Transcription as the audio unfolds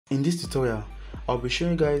In this tutorial, I'll be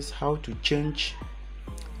showing you guys how to change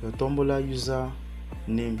your Tumblr user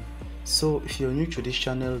name. So if you're new to this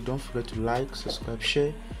channel, don't forget to like, subscribe,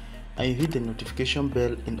 share, and you hit the notification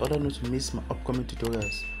bell in order not to miss my upcoming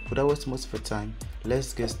tutorials. Without wasting much of your time,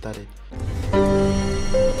 let's get started.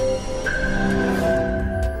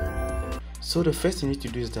 So the first thing you need to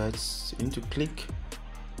do is that you need to click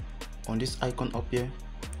on this icon up here,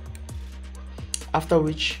 after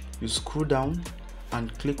which you scroll down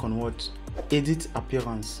and click on what? Edit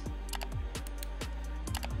appearance.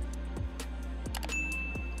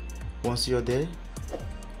 Once you're there, you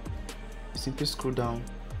simply scroll down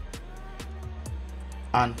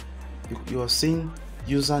and you are seeing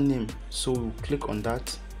username, so you click on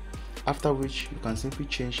that, after which you can simply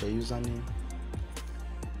change your username.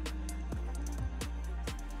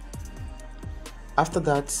 After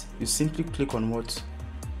that, you simply click on what?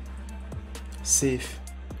 Save.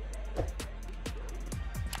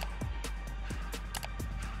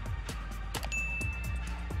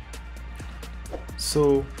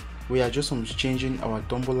 So we are just changing our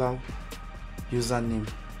Tumblr username.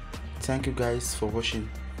 Thank you guys for watching.